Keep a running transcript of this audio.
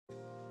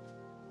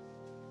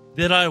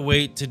Did I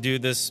wait to do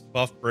this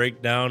buff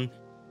breakdown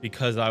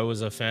because I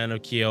was a fan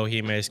of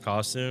Kiyohime's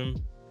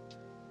costume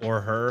or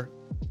her?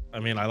 I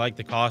mean, I like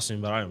the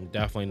costume, but I am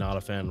definitely not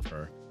a fan of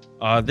her.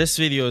 This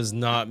video is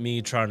not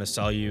me trying to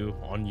sell you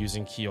on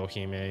using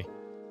Kiyohime.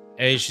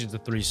 A, she's a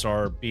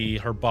 3-star. B,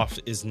 her buff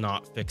is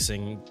not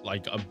fixing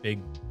like a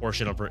big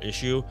portion of her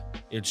issue.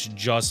 It's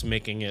just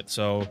making it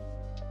so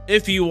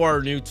if you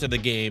are new to the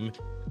game,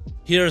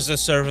 here's a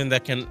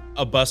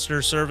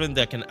buster servant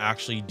that can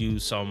actually do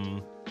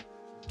some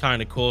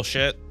kind of cool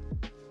shit.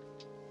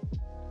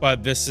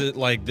 But this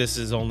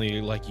is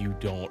only like you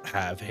don't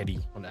have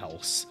anyone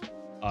else.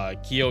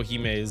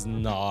 Kiyohime is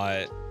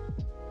not,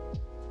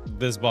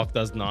 this buff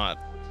does not.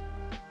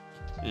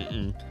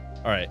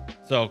 All right,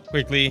 so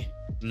quickly,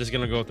 I'm just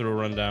gonna go through a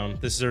rundown.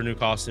 This is her new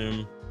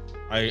costume.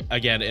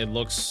 Again, it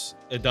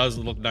does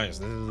look nice.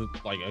 This is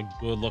like a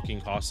good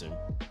looking costume.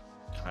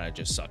 Kind of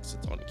just sucks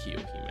it's on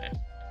Kiyohime.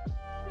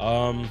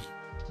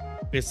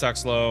 Bit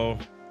stacks low.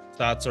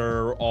 Stats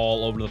are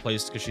all over the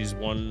place because she's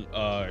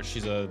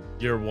a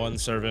year 1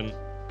 servant,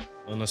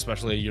 and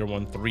especially a year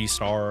 1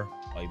 3-star.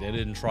 Like, they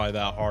didn't try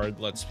that hard,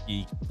 let's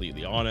be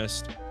completely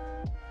honest.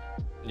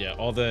 Yeah,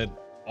 all the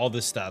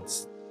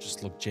stats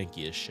just look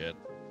janky as shit.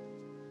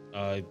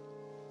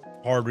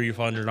 Hard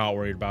refund, you're not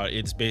worried about it.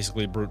 It's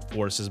basically brute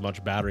force as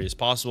much battery as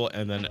possible,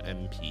 and then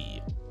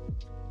MP.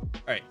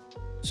 All right,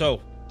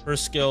 so her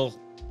skill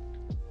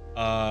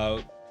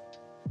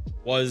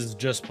was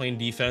just plain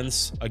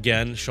defense,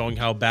 again showing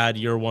how bad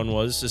year 1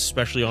 was,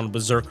 especially on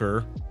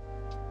Berserker.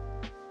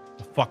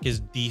 The fuck is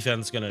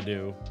defense gonna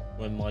do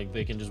when like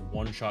they can just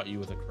one-shot you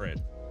with a crit?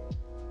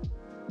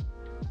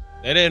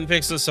 They didn't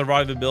fix the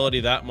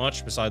survivability that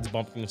much besides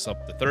bumping us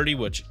up to 30,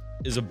 which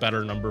is a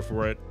better number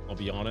for it, I'll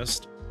be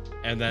honest.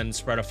 And then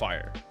spread of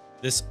fire,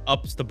 this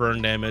ups the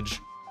burn damage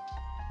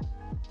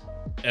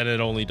and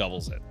it only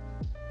doubles it.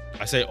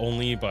 I say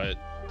only, but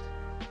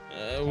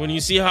when you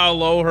see how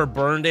low her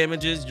burn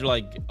damage is, you're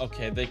like,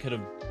 okay, they could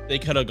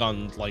have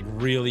gone like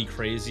really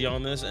crazy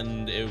on this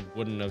and it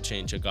wouldn't have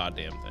changed a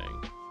goddamn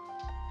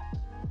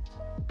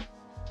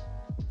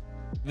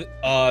thing.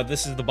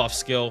 This is the buff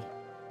skill,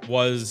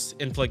 was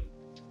inflict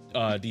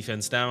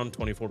defense down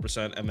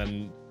 24%, and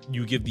then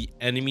you give the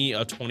enemy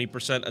a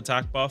 20%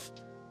 attack buff.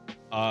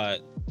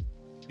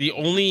 The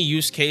only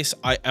use case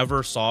I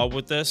ever saw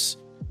with this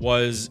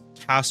was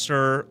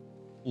Caster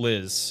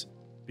Liz,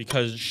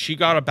 because she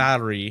got a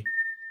battery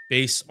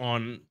based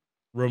on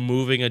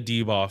removing a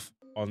debuff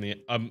on the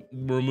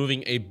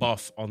removing a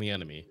buff on the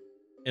enemy.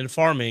 In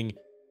farming,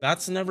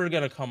 that's never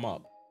gonna come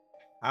up.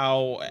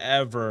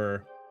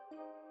 However,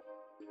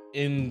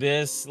 in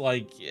this,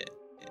 like,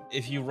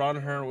 if you run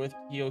her with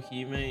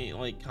Kiyohime,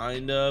 like,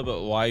 kinda,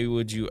 but why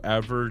would you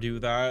ever do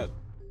that?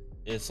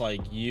 It's like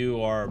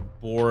you are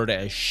bored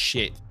as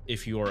shit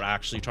if you are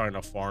actually trying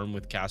to farm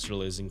with Caster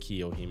Liz and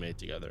Kiyohime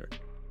together.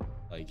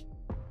 Like,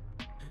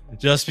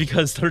 just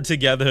because they're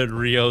together in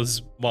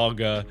Rio's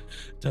manga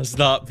does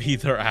not mean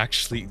they're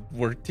actually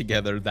work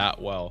together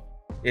that well.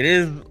 It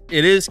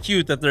is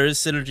cute that there is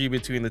synergy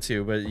between the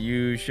two, but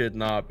you should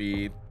not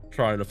be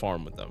trying to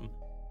farm with them.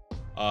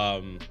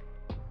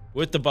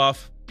 With the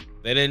buff,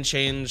 they didn't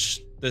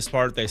change this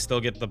part. They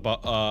still get the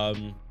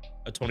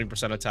a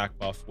 20% attack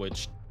buff,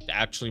 which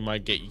actually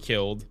might get you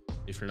killed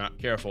if you're not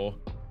careful.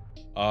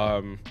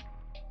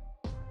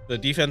 The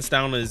defense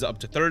down is up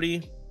to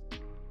 30,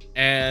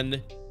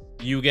 and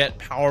you get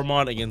power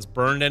mod against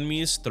burned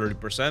enemies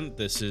 30%.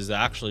 This is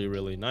actually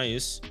really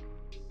nice.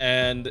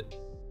 And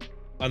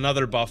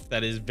another buff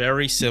that is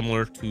very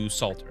similar to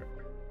Salter.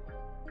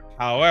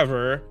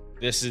 However,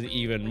 this is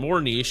even more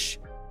niche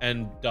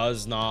and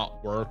does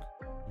not work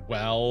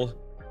well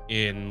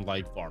in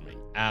like farming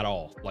at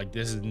all. Like,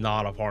 this is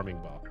not a farming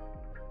buff,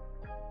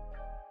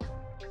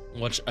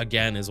 which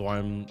again is why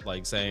I'm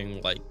like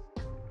saying, like,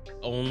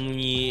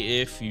 only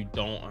if you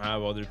don't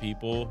have other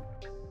people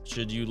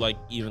should you like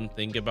even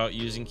think about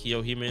using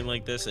Kiyohime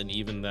like this. And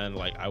even then,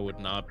 like, I would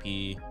not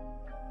be,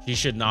 she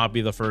should not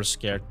be the first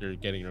character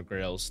getting her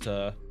grails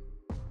to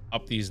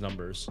up these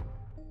numbers.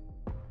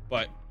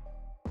 But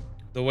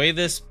the way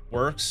this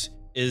works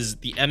is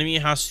the enemy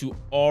has to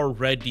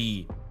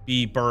already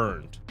be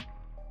burned,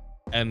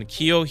 and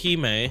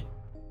Kiyohime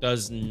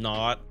does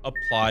not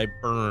apply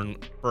burn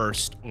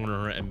first on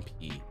her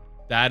MP.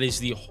 That is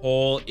the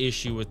whole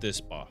issue with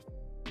this buff.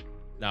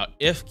 Now,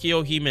 if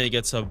Kiyohime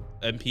gets a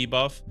MP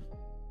buff,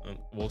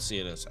 we'll see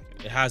in a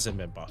second. It hasn't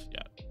been buffed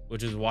yet,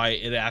 which is why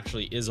it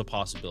actually is a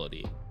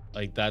possibility.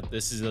 Like that,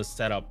 this is a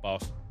setup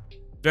buff,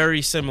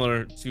 very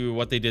similar to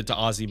what they did to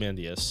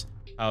Ozymandias.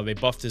 How they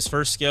buffed his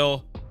first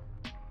skill.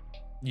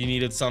 You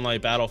needed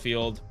Sunlight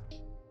Battlefield.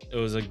 It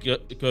was a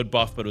good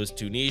buff, but it was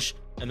too niche.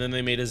 And then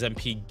they made his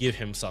MP give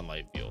him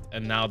Sunlight Field.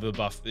 And now the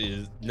buff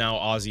is, now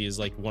Ozzy is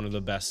like one of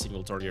the best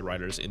single target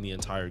riders in the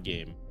entire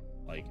game.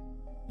 Like,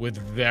 with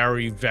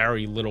very,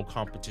 very little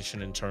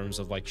competition in terms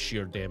of like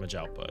sheer damage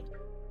output.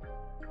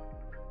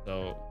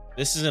 So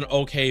this is an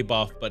okay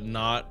buff, but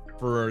not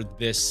for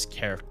this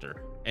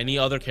character. Any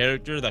other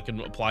character that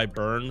can apply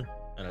burn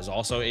and is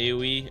also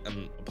AoE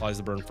and applies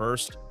the burn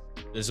first,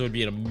 This would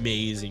be an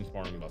amazing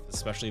farming buff,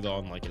 especially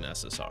on like an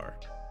SSR.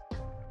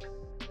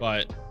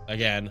 But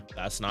again,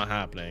 that's not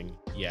happening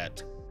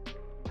yet.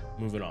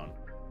 Moving on.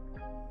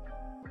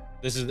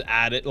 This is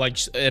added, like,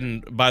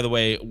 and by the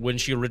way, when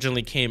she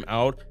originally came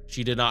out,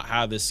 she did not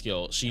have this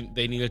skill.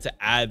 They needed to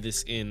add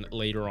this in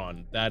later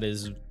on. That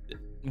is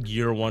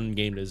year 1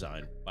 game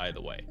design, by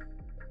the way.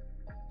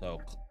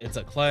 So it's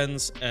a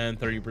cleanse and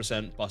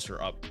 30%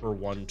 buster up for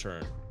 1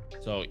 turn.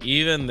 So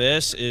even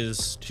this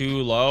is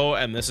too low,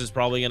 and this is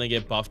probably gonna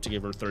get buffed to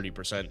give her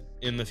 30%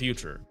 in the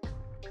future.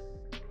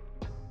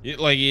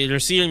 Like, you're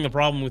seeing the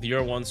problem with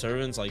year 1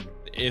 servants. Like,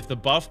 if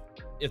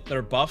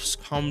their buffs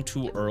come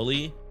too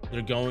early,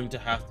 they're going to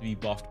have to be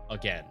buffed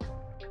again.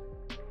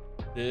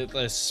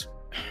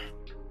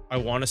 I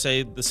want to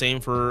say the same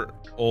for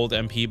old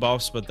MP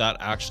buffs, but that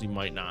actually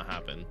might not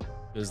happen,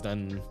 because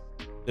then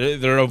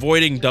they're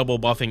avoiding double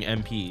buffing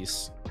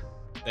MPs.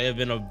 They have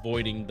been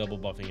avoiding double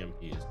buffing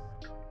MPs.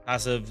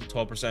 Passive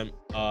 12%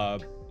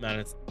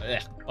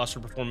 buster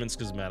performance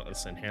because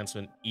Madness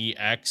enhancement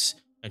EX,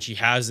 and she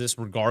has this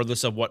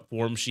regardless of what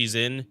form she's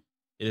in.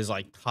 It is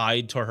like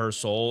tied to her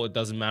soul. It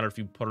doesn't matter if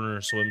you put her in her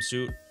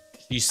swimsuit,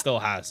 she still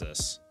has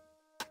this.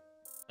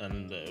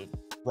 And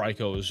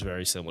Raiko is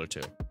very similar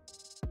too.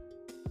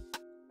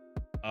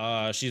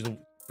 She's a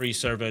free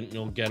servant.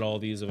 You'll get all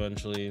these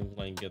eventually.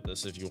 Like, get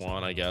this if you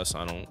want, I guess.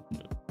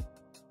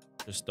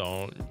 Just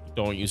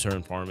don't use her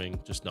in farming.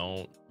 Just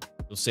don't.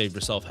 You'll save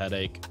yourself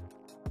headache.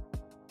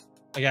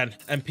 Again,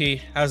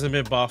 MP hasn't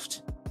been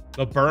buffed.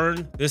 The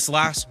burn, this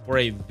lasts for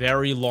a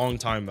very long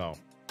time though.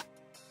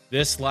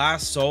 This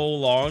lasts so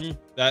long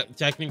that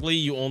technically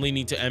you only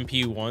need to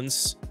MP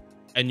once,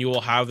 and you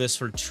will have this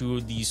for 2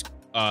 of these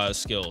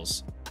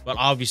skills. But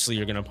obviously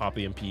you're gonna pop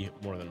the MP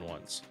more than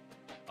once.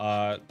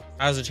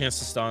 Has a chance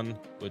to stun,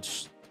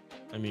 which,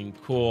 I mean,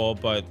 cool,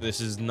 but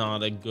this is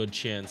not a good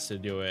chance to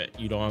do it.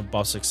 You don't have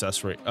buff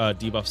success rate,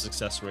 debuff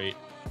success rate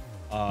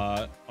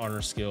on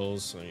her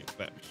skills. Like,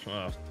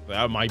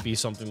 that might be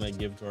something they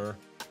give to her,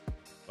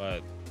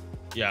 but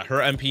yeah, her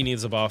MP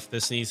needs a buff.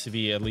 This needs to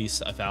be at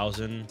least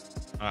 1,000,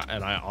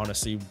 and I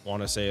honestly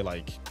want to say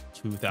like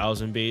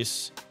 2,000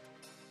 base.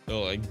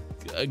 So like,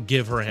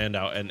 give her a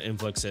handout and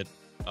inflicts it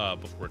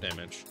before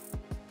damage.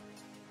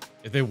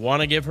 If they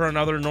want to give her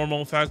another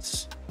normal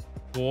effect,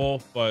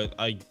 cool, but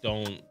I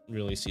don't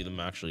really see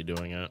them actually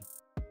doing it.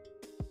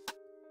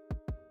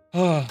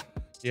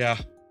 Yeah.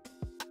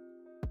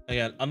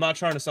 Again, I'm not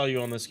trying to sell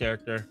you on this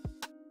character.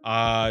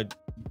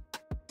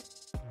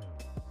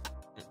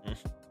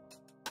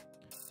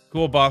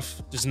 Cool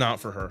buff, just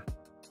not for her.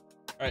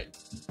 All right.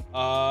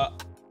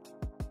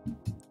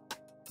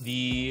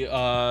 The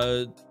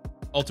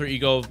alter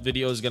ego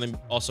video is gonna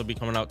also be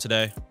coming out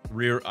today.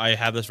 I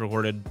had this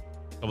recorded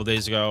a couple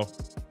days ago.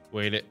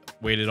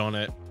 Waited on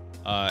it,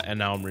 and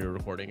now I'm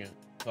re-recording it.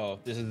 So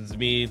this is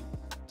me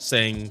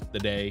saying the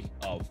day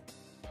of,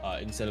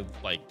 instead of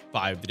like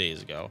 5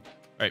 days ago.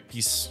 All right,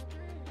 peace.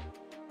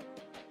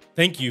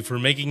 Thank you for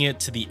making it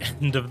to the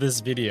end of this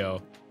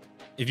video.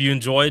 If you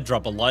enjoyed,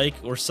 drop a like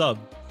or sub.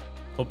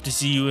 Hope to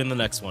see you in the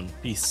next one.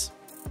 Peace.